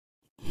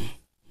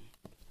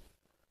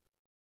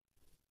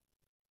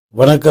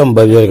வணக்கம்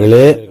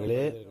பவ்யர்களே.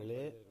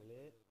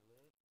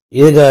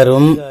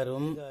 இதுகாரும்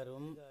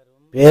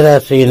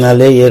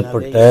பேராசையினாலே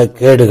ஏற்பட்ட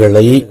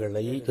கேடுகளை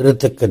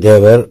திருத்தக்க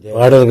தேவர்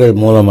பாடல்கள்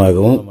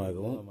மூலமாகவும்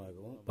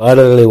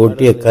பாடல்களை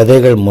ஒட்டிய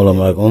கதைகள்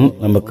மூலமாகவும்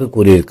நமக்கு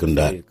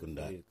கூறியிருக்கின்றார்.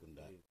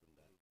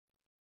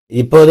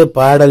 இப்போது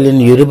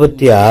பாடலின்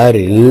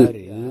 26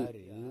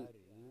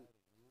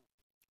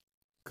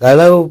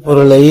 களவு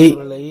பொருளை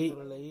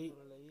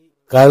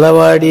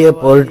களவாடிய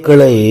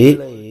பொருட்களை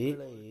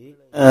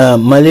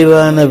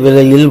மலிவான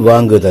விலையில்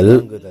வாங்குதல்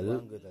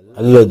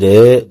அல்லது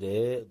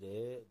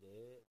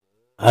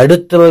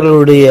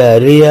அடுத்தவர்களுடைய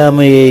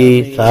அறியாமையை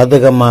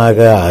சாதகமாக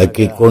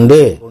ஆக்கிக் கொண்டு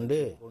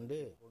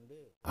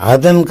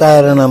அதன்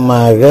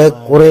காரணமாக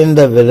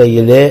குறைந்த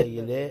விலையிலே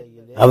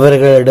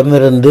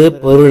அவர்களிடமிருந்து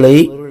பொருளை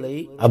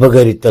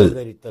அபகரித்தல்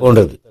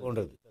போன்றது.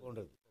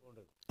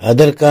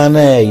 அதற்கான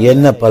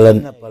என்ன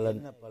பலன்?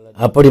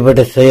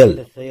 அப்படிப்பட்ட செயல்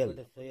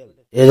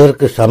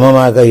எதற்கு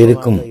சமமாக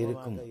இருக்கும்?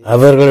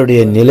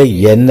 அவர்களுடைய நிலை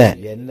என்ன?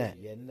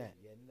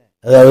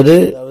 அதாவது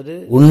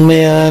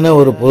உண்மையான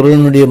ஒரு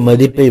பொருளினுடைய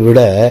மதிப்பை விட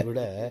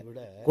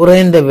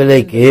குறைந்த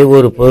விலைக்கு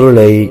ஒரு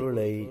பொருளை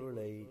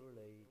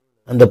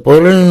அந்த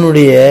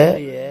பொருளினுடைய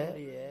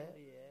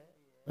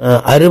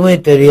அருமை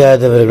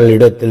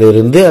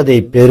தெரியாதவர்களிடத்திலிருந்து அதை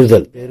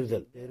பெறுதல்,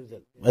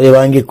 அதை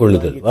வாங்கிக்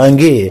கொள்ளுதல்,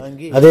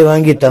 அதை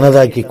வாங்கி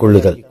தனதாக்கிக்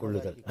கொள்ளுதல்.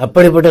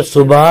 அப்படிப்பட்ட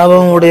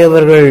சுபாவம்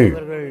உடையவர்கள்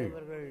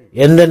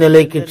எந்த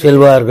நிலைக்கு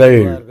செல்வார்கள்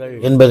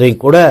என்பதை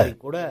கூட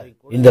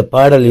இந்த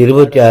பாடல்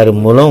 26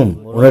 மூலம்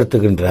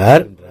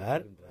உணர்த்துகின்றார்.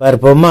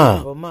 பார்ப்போமா?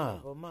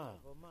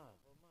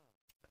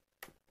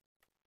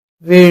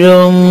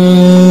 விழும்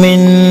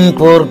மின்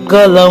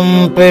பொற்களம்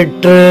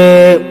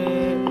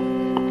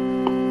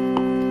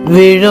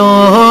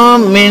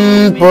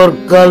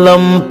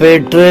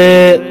பெற்று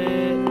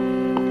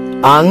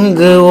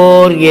அங்கு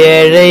ஓர்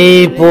ஏழை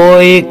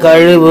போய்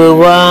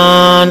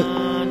கழுவுவான்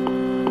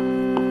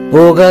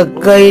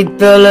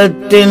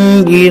புகக்கைத்தலத்தின்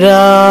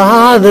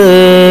இராது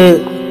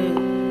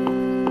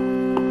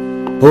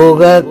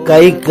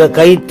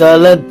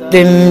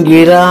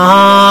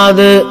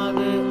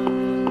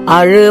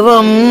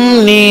அழுவம்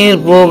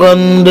நீர்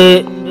புகுந்து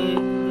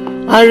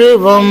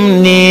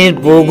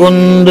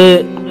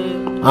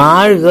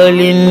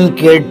ஆள்களின்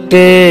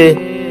கெட்டு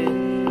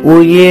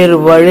உயிர்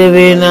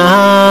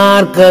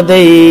வழுவினார்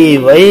கதை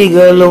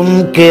வைகளும்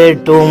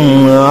கேட்டும்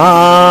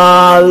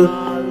ஆள்.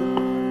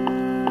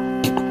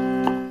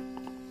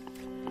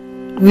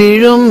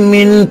 விழும்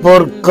மின்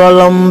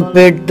பொற்களம்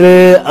பெற்று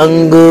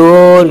அங்கு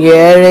ஓர்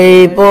ஏழை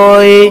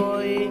போய்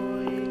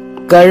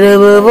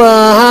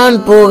கழுவுவான்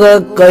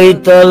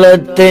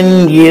புகக்கைத்தலத்தின்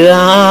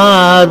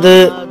இராது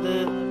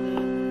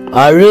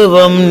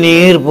அழுவம்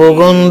நீர்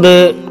புகுந்து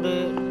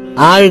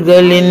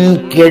ஆள்களின்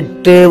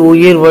கெட்டு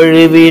உயிர்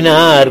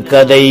வழுவினார்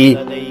கதை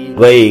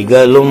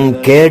வைகளும்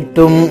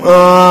கேட்டும்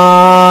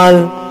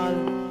ஆள்.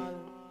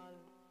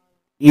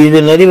 இது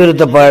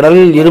நதிவிருத்த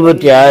பாடல்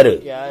 26.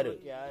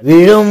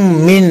 விழும்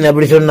மின்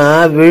அப்படி சொன்னா,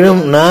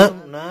 விழும்னா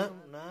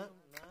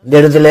இந்த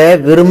இடத்துல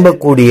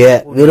விரும்பக்கூடிய,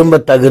 விரும்ப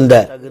தகுந்த,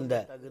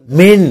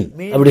 மின்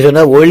அப்படி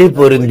சொன்னா ஒளி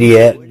பொருந்திய,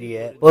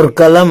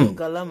 பொற்களம்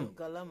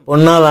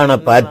பொன்னாலான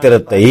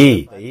பாத்திரத்தை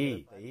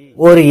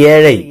ஒரு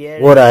ஏழை,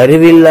 ஒரு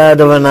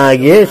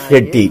அறிவில்லாதவனாகிய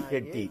செட்டி,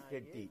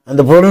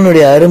 அந்த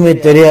பொருளுடைய அருமை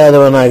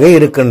தெரியாதவனாக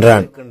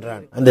இருக்கின்றான்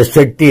அந்த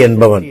செட்டி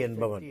என்பவன்.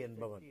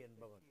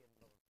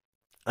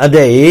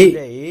 அதை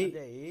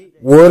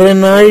ஒரு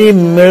நாள்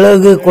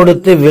மிளகு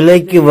கொடுத்து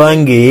விலைக்கு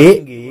வாங்கி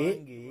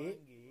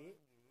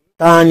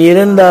தான்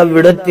இருந்த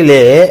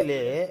அவ்விடத்திலே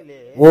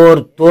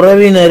ஓர்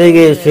துறவின்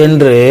அருகே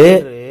சென்று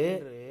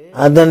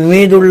அதன்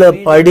மீதுள்ள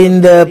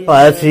படிந்த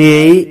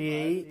பாசியை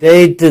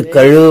தேய்த்து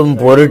கழுவும்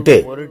பொருட்டு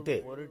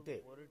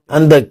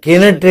அந்த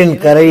கிணற்றின்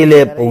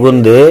கரையிலே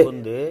புகுந்து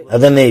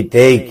அதனை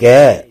தேய்க்க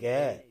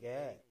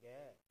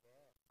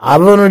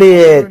அவனுடைய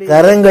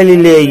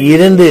கரங்களிலே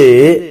இருந்து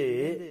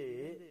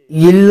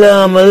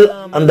இல்லாமல்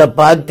அந்த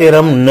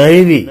பாத்திரம்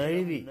நழுவி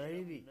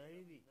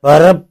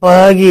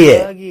பரப்பாகிய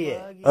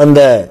அந்த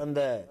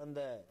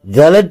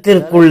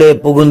ஜலத்திற்குள்ளே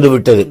புகுந்து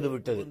விட்டது.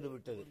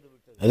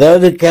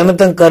 அதாவது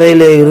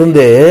கிணத்தங்கரையிலே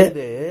இருந்து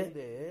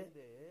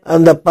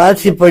அந்த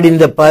பாசி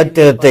படிந்த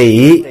பாத்திரத்தை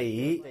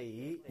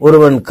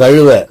ஒருவன்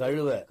கழுவ,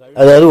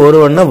 அதாவது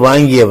ஒருவன்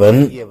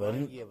வாங்கியவன்,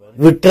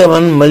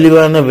 விற்றவன்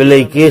மலிவான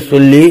விலைக்கு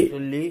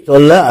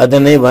சொல்ல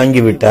அதனை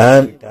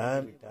வாங்கிவிட்டான்.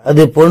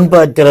 அது பொன்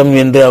பாத்திரம்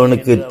என்று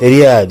அவனுக்கு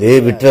தெரியாது,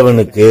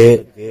 விற்றவனுக்கு,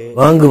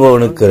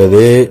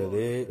 வாங்குபவனுக்கு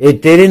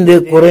தெரிந்து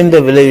குறைந்த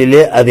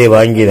விலையிலே அதை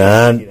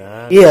வாங்கினான்.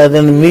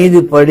 அதன் மீது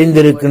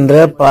படிந்திருக்கின்ற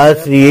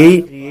பாசியை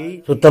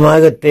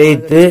சுத்தமாக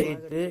தேய்த்து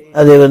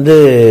அதை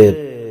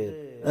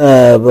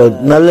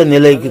நல்ல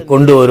நிலைக்கு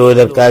கொண்டு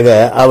வருவதற்காக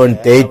அவன்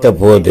தேய்த்த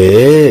போது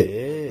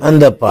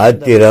அந்த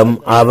பாத்திரம்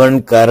அவன்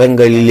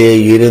கரங்களிலே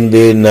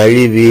இருந்து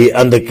நழுவி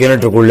அந்த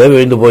கிணற்றுக்குள்ளே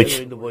விழுந்து போச்சு.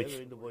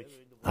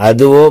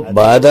 அதுவோ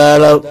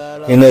பாதாள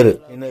கிணறு.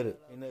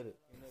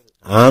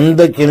 அந்த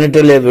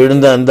கிணற்றிலே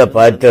விழுந்த அந்த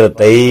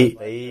பாத்திரத்தை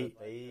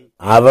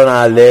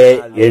அவனாலே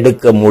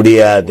எடுக்க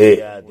முடியாது.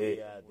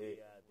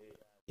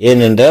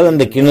 ஏனென்றால்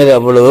அந்த கிணறு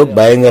அவ்வளவு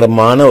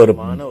பயங்கரமான ஒரு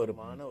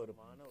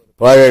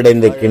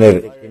பாழடைந்த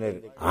கிணறு.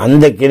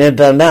 அந்த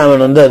கிணற்றாண்ட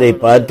அவன் அதை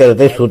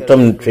பாத்திரத்தை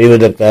சுத்தம்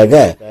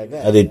செய்வதற்காக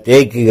அதை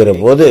தேய்க்குகிற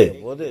போது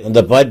அந்த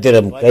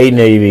பாத்திரம் கை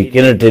நழுவி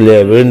கிணற்றிலே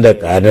விழுந்த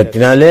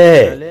காரணத்தினாலே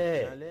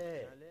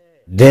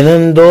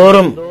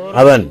தினந்தோறும்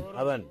அவன்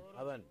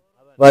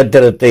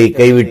பாத்திரத்தை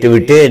கைவிட்டு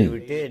விட்டேன்,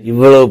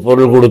 இவ்வளவு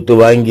பொருள் கொடுத்து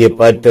வாங்கிய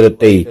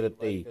பாத்திரத்தை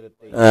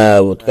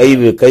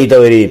கை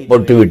தவறி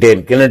போட்டு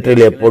விட்டேன்,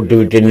 கிணற்றிலே போட்டு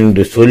விட்டேன்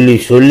என்று சொல்லி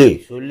சொல்லி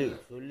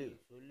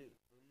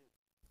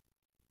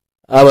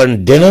அவன்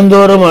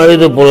தினந்தோறும்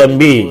அழுது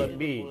புலம்பி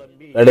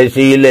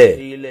கடைசியிலே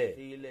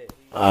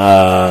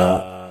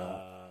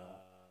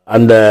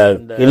அந்த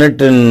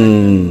கிணற்றின்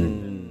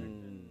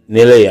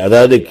நிலை,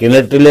 அதாவது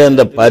கிணற்றிலே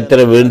அந்த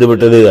பாத்திரம் விழுந்து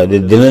விட்டது. அது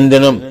தினம்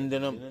தினம்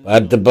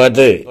பார்த்து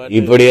பார்த்து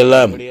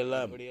இப்படியெல்லாம்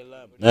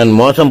நான்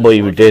மோசம்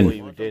போய்விட்டேன்,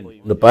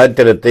 இந்த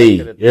பாத்திரத்தை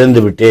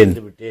இழந்து விட்டேன்,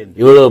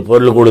 இவ்வளவு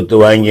பொருள் கொடுத்து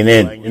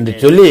வாங்கினேன் என்று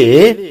சொல்லி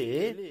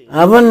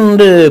அவன்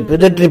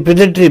பிதற்றி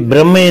பிதற்றி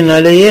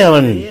பிரம்மையினாலேயே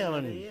அவன்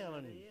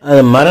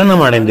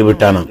மரணம் அடைந்து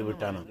விட்டானாம்.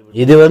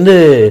 இது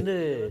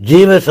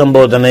ஜீவ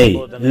சம்போதனை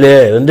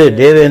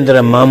தேவேந்திர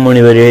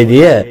மாமுனிவர்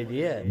எழுதிய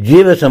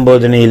ஜீவ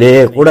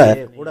சம்போதனையிலேயே கூட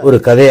ஒரு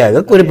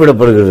கதையாக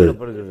குறிப்பிடப்படுகிறது.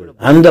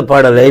 அந்த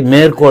பாடலை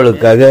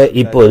மேற்கோளுக்காக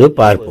இப்போது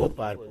பார்ப்போம்.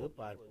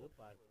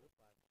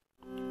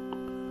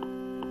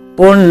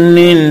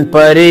 பொன்னின்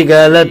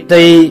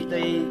பரிகலத்தை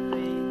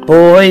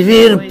போய்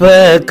விற்ப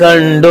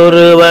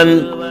கண்டொருவன்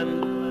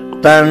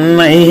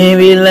தன்னை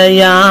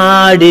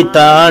விளையாடி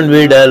தான்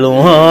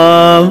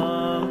விடலும்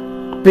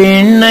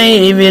பின்னை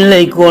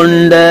விலை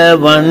கொண்ட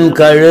வன்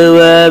கழுவ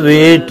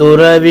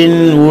வீட்டுறவின்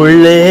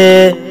உள்ளே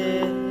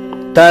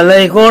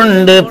தலை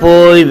கொண்டு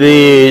போய்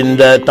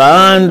வீழ்ந்த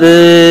தாழ்ந்து.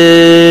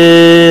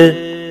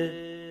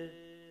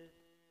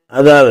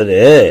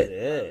 அதாவது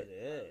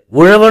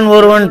உழவன்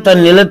ஒருவன்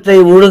தன் நிலத்தை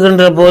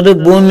உழுகின்ற போது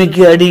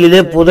பூமிக்கு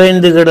அடியிலே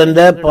புதைந்து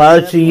கிடந்த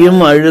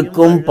பாசியும்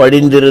அழுக்கும்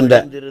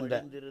படிந்திருந்த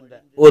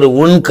ஒரு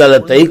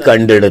உண்கலத்தை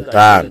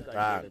கண்டெடுத்தான்.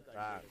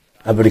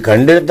 அப்படி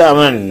கண்டெடுத்த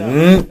அவன்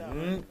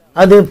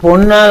அது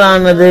பொன்னால்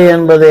ஆனது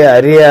என்பதை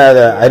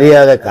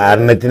அறியாத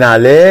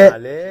காரணத்தினாலே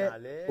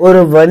ஒரு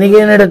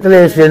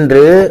வணிகனிடத்திலே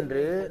சென்று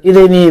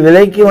இதை நீ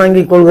விலைக்கு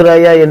வாங்கிக்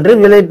கொள்கிறாயா என்று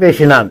விலை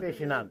பேசினான்.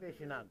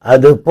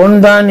 அது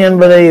பொன்தான்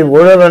என்பதை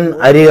உழவன்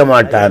அறிய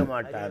மாட்டான்.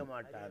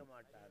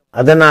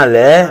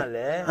 அதனால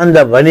அந்த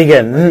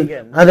வணிகன்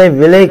அதை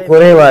விலை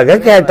குறைவாக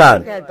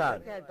கேட்டான்.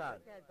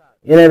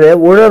 எனவே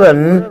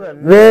உழவன்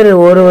வேறு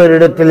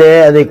ஒருவரிடத்திலே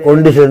அதை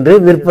கொண்டு சென்று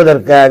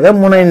விற்பதற்காக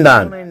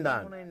முனைந்தான்.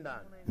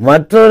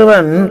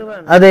 மற்றொருவன்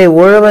அதை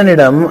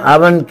உழவனிடம்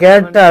அவன்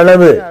கேட்ட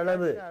அளவு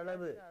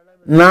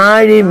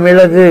நாழி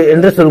மிளகு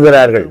என்று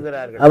சொல்கிறார்கள்,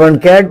 அவன்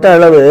கேட்ட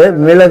அளவு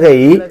மிளகை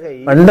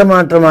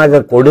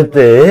பண்டமாற்றமாக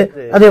கொடுத்து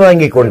அதை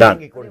வாங்கிக் கொண்டான்.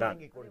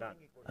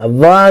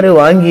 அவ்வாறு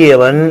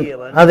வாங்கியவன்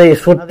அதை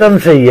சுத்தம்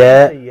செய்ய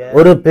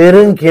ஒரு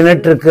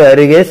பெருங்கிணற்றுக்கு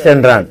அருகே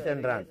சென்றான்.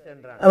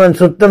 அவன்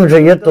சுத்தம்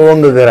செய்ய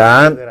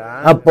துவங்குகிறான்.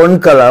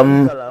 அப்பொன்கலம்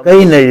கை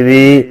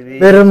நழுவி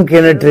பெரும்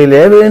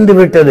கிணற்றிலே விழுந்து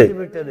விட்டது.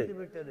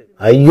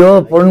 ஐயோ,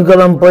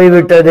 பொன்கலம்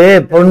போய்விட்டதே,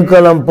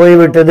 பொன்கலம்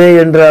போய்விட்டதே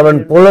என்று அவன்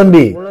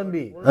புலம்பி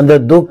அந்த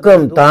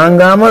துக்கம்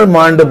தாங்காமல்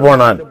மாண்டு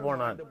போனான்.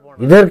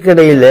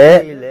 இதற்கிடையிலே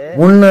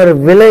முன்னர்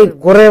விலை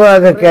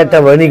குறைவாக கேட்ட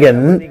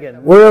வணிகன்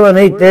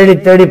உழவனை தேடி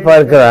தேடி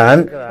பார்க்கிறான்.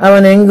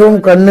 அவன் எங்கும்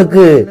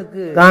கண்ணுக்கு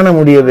காண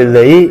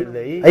முடியவில்லை.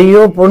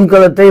 ஐயோ,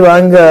 பொன்கலத்தை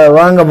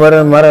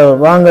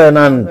வாங்க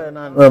நான்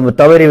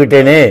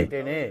தவறிவிட்டேனே,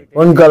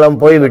 பொன்கலம்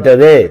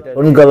போய்விட்டதே,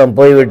 பொன்கலம்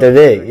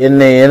போய்விட்டதே,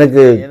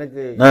 எனக்கு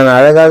நான்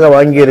அழகாக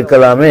வாங்கி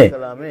இருக்கலாமே,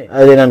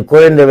 அதை நான்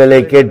குறைந்த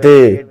விலை கேட்டு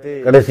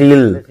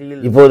கடைசியில்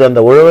இப்போது அந்த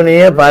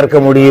உழவனையே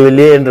பார்க்க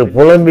முடியவில்லையே என்று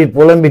புலம்பி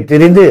புலம்பி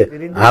திரிந்து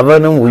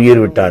அவனும்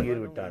உயிர் விட்டான்.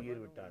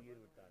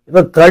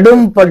 இப்ப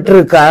கடும் பற்று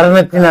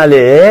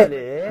காரணத்தினாலே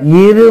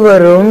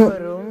இருவரும்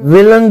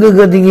விலங்கு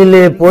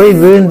கதியிலே போய்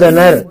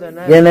வீழ்ந்தனர்.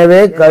 எனவே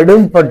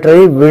கடும் பற்றை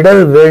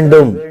விடல்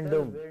வேண்டும்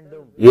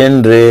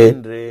என்று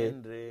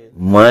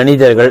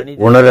மனிதர்கள்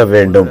உணர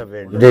வேண்டும்.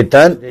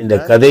 இதைத்தான் இந்த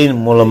கதையின்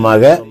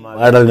மூலமாக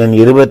பாடல் எண்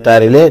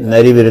 26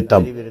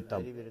 நரிவிருத்தம்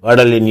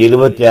பாடல் எண்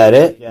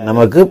 26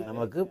 நமக்கு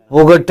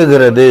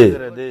புகட்டுகிறது.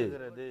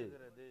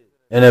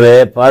 எனவே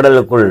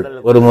பாடலுக்குள்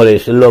ஒரு முறை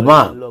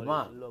செல்வோமா?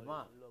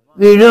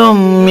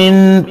 விழும்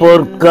மின்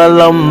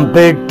பொற்களம்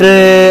பெற்று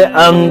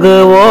அங்கு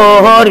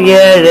ஓர்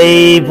ஏழை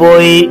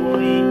போய்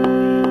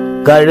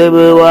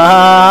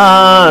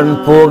கழுவுவான்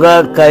புக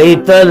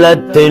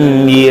கைத்தலத்தின்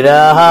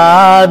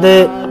இராது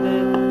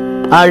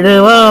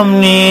அழுவம்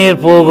நீர்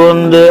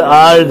புகுந்து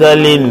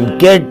ஆள்களின்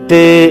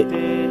கெட்டு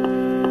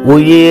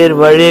உயிர்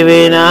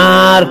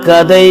வழிவினார்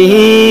கதை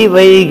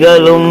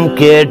வைகளும்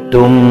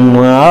கேட்டும்.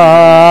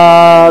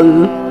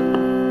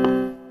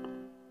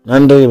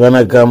 நன்றி,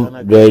 வணக்கம்.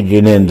 ஜெய்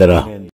ஜினேந்திரா.